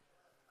Testament,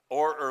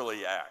 or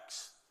early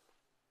Acts.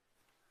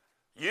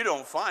 You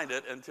don't find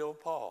it until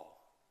Paul.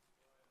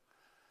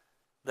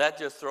 That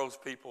just throws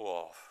people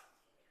off.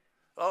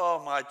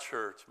 Oh, my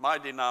church, my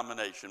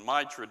denomination,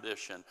 my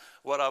tradition,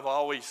 what I've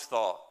always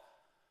thought.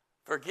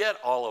 Forget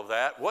all of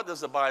that. What does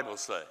the Bible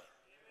say?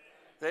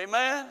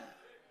 Amen?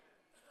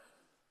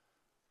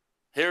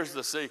 Here's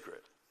the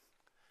secret.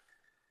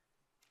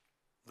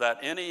 That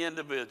any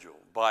individual,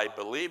 by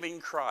believing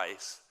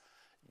Christ,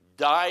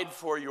 died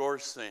for your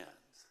sins.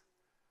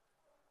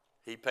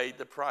 He paid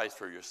the price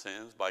for your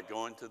sins by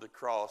going to the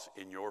cross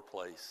in your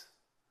place.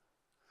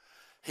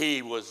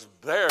 He was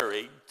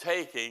buried,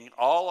 taking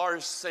all our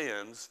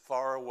sins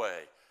far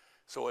away,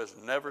 so as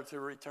never to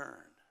return.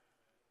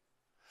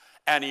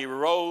 And he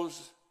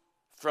rose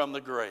from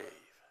the grave.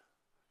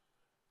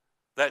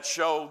 That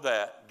showed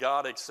that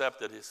God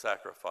accepted his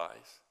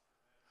sacrifice,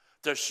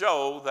 to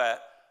show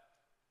that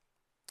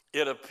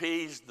it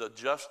appeased the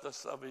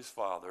justice of his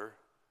Father,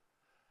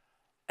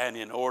 and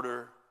in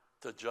order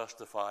to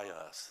justify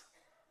us,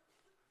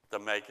 to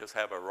make us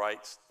have a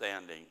right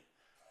standing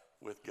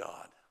with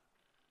God,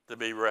 to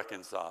be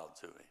reconciled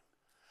to him.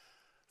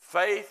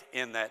 Faith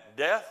in that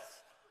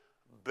death,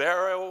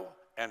 burial,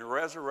 and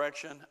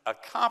resurrection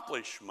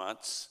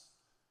accomplishments,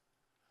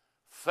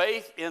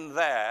 faith in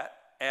that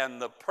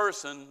and the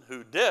person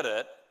who did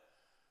it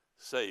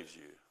saves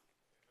you.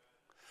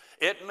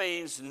 It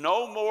means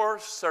no more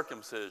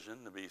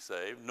circumcision to be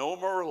saved, no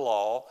more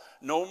law,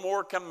 no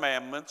more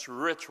commandments,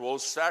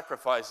 rituals,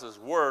 sacrifices,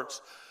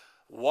 works,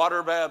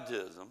 water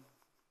baptism.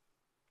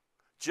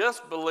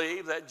 Just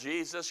believe that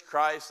Jesus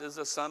Christ is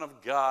the Son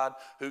of God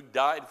who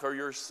died for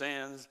your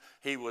sins.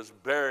 He was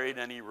buried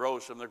and he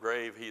rose from the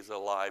grave. He's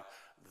alive.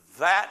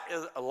 That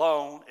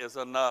alone is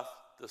enough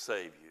to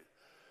save you.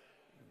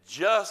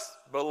 Just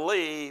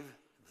believe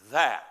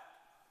that.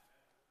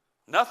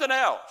 Nothing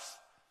else.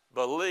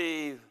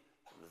 Believe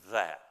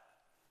that.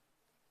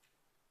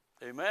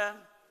 Amen?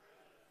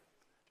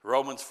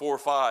 Romans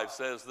 4:5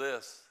 says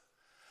this.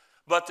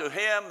 But to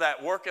him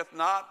that worketh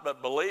not,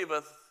 but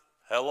believeth,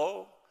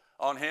 hello,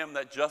 on him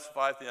that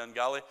justifieth the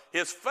ungodly,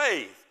 his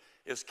faith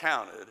is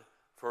counted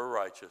for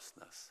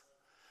righteousness.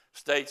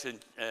 States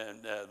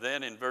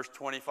then in verse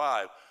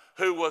 25,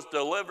 who was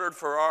delivered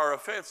for our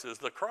offenses,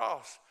 the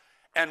cross,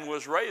 and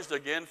was raised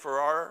again for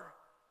our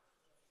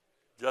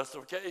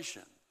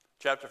justification.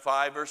 Chapter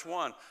 5, verse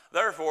 1.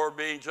 Therefore,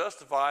 being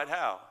justified,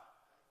 how?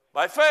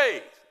 By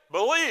faith.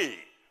 Believe.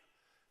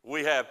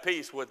 We have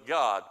peace with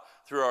God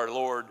through our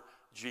Lord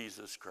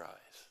Jesus Christ.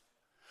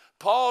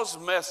 Paul's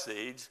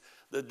message,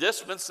 the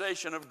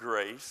dispensation of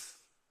grace,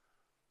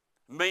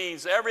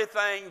 means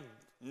everything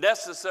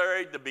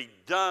necessary to be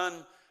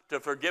done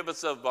to forgive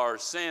us of our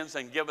sins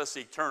and give us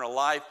eternal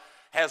life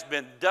has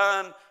been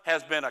done,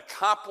 has been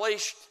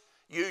accomplished.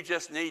 You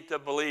just need to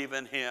believe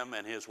in him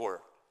and his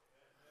work.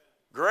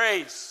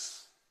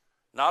 Grace,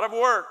 not of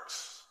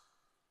works.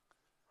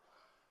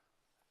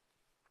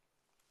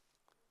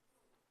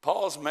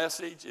 Paul's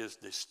message is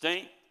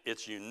distinct,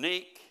 it's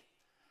unique,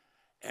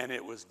 and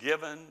it was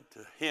given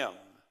to him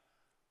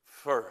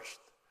first.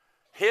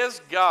 His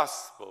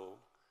gospel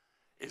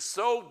is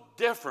so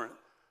different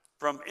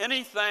from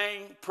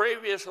anything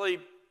previously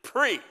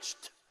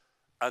preached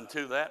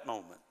unto that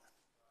moment.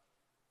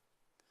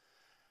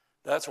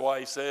 That's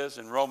why he says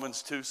in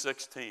Romans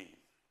 2:16,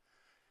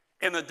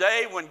 in the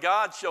day when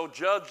God shall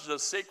judge the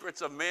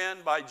secrets of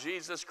men by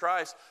Jesus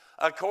Christ,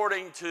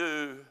 according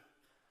to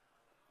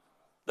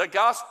the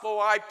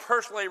gospel I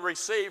personally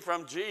received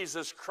from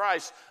Jesus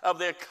Christ of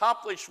the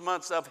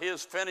accomplishments of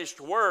his finished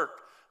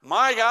work,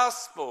 my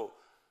gospel.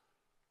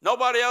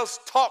 Nobody else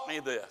taught me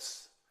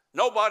this.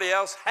 Nobody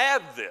else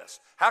had this.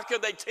 How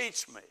could they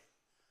teach me?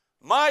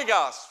 My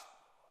gospel,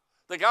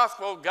 the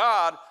gospel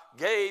God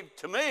gave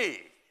to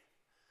me.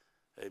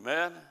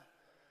 Amen.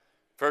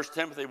 1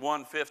 Timothy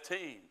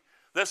 1:15.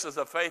 This is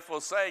a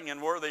faithful saying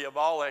and worthy of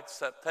all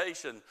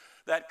acceptation,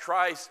 that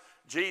Christ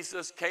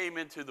Jesus came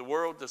into the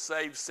world to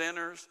save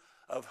sinners,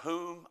 of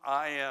whom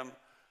I am,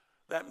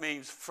 that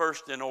means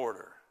first in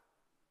order,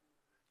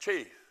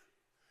 chief.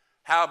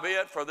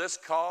 Howbeit for this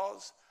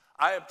cause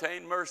I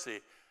obtained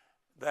mercy,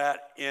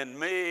 that in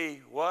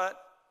me, what?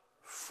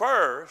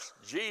 First,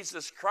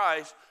 Jesus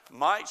Christ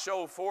might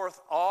show forth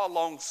all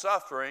long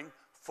suffering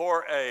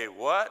for a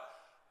what?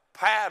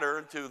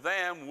 Pattern to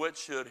them which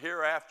should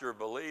hereafter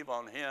believe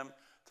on him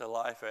to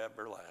life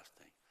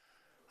everlasting.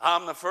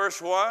 I'm the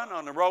first one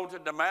on the road to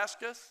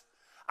Damascus.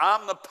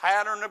 I'm the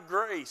pattern of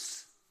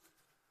grace.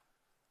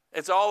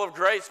 It's all of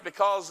grace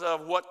because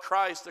of what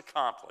Christ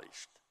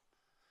accomplished.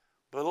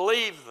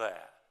 Believe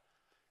that.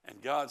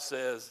 And God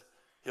says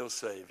he'll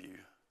save you.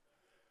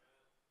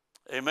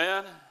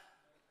 Amen?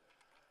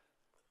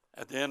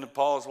 At the end of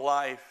Paul's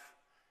life,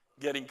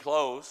 getting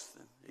close,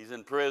 he's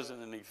in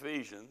prison in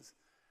Ephesians.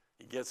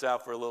 He gets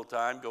out for a little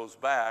time, goes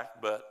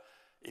back, but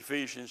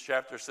Ephesians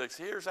chapter 6,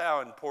 here's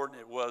how important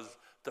it was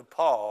to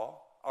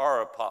Paul,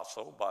 our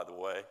apostle, by the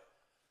way,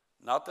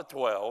 not the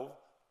 12,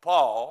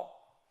 Paul.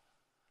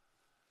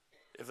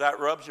 If that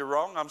rubs you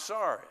wrong, I'm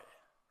sorry.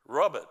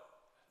 Rub it.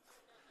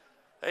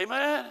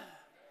 Amen?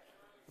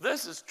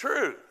 This is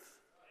truth.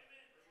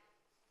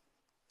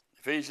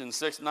 Ephesians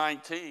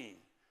 6:19,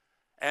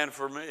 and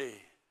for me,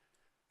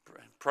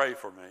 pray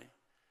for me,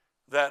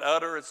 that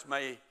utterance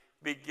may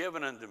be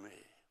given unto me,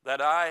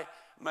 that I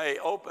may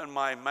open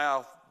my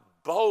mouth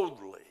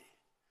boldly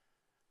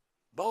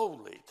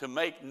to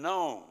make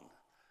known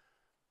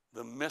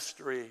the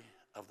mystery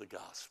of the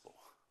gospel.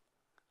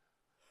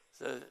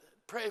 So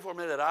pray for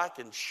me that I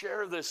can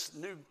share this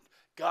new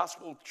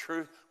gospel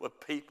truth with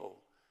people.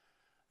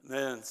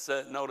 And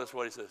then notice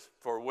what he says,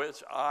 for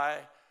which I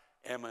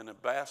am an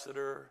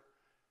ambassador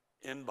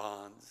in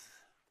bonds.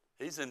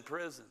 He's in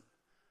prison.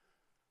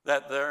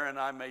 That therein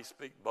I may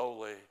speak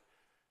boldly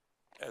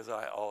as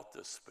I ought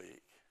to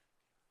speak.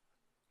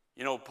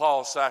 You know,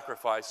 Paul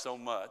sacrificed so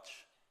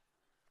much.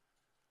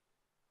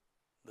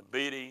 The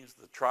beatings,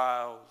 the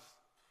trials,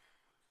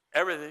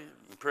 everything,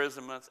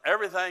 imprisonments,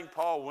 everything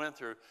Paul went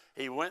through,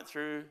 he went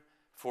through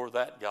for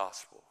that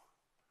gospel.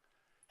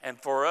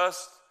 And for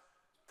us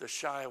to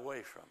shy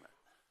away from it.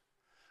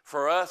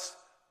 For us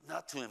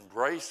not to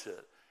embrace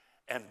it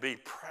and be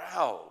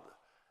proud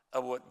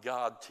of what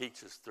God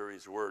teaches through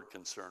his word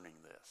concerning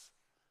this.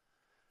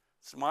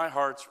 It's my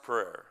heart's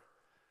prayer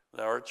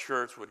that our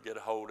church would get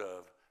a hold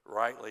of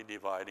rightly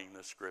dividing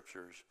the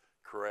scriptures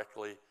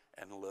correctly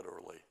and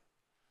literally.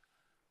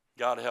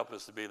 God help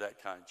us to be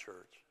that kind of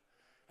church.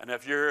 And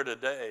if you're here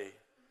today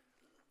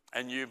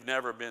and you've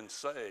never been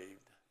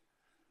saved,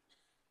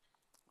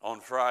 on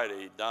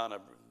Friday,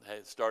 Donna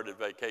had started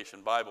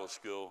Vacation Bible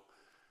School.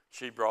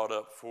 She brought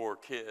up 4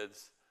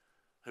 kids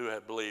who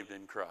had believed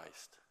in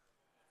Christ.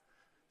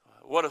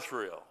 What a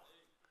thrill.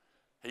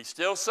 He's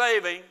still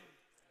saving,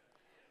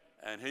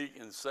 and he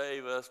can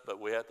save us,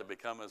 but we have to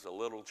become as a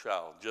little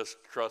child.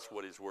 Just trust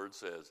what his word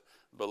says.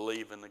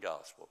 Believe in the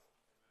gospel.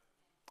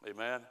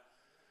 Amen?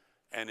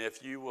 And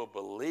if you will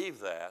believe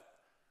that,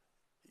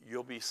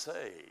 you'll be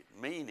saved,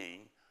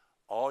 meaning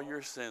all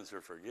your sins are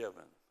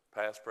forgiven,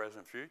 past,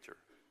 present, future.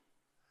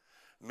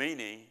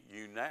 Meaning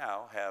you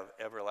now have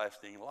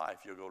everlasting life.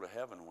 You'll go to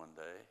heaven one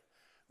day.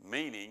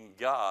 Meaning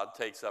God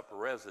takes up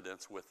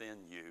residence within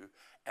you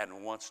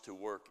and wants to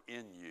work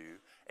in you.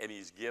 And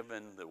he's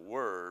given the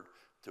word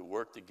to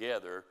work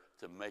together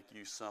to make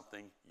you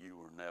something you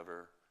were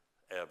never,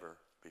 ever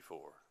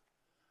before.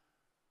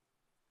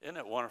 Isn't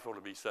it wonderful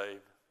to be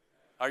saved?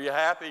 Are you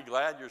happy,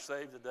 glad you're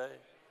saved today?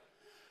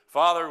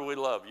 Father, we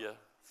love you.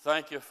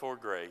 Thank you for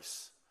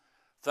grace.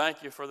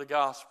 Thank you for the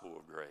gospel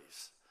of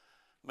grace.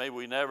 May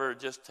we never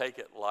just take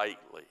it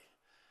lightly.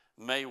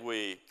 May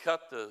we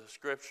cut the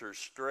scriptures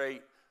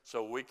straight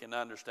so we can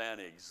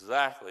understand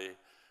exactly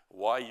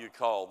why you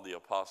called the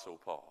Apostle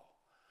Paul.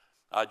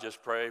 I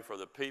just pray for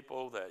the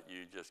people that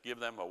you just give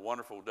them a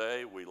wonderful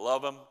day. We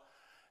love them.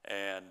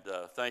 And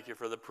thank you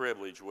for the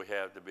privilege we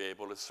have to be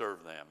able to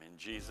serve them. In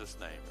Jesus'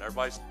 name.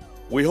 Everybody.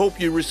 We hope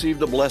you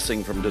received a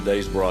blessing from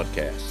today's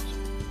broadcast.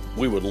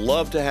 We would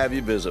love to have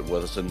you visit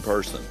with us in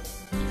person.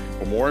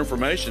 For more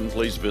information,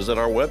 please visit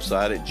our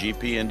website at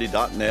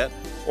gpindy.net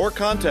or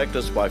contact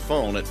us by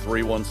phone at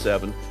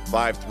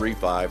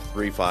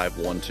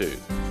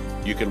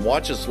 317-535-3512. You can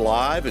watch us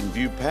live and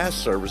view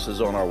past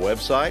services on our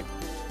website,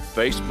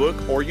 Facebook,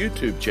 or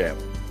YouTube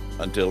channel.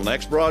 Until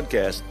next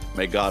broadcast,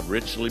 may God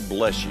richly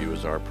bless you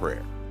is our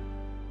prayer.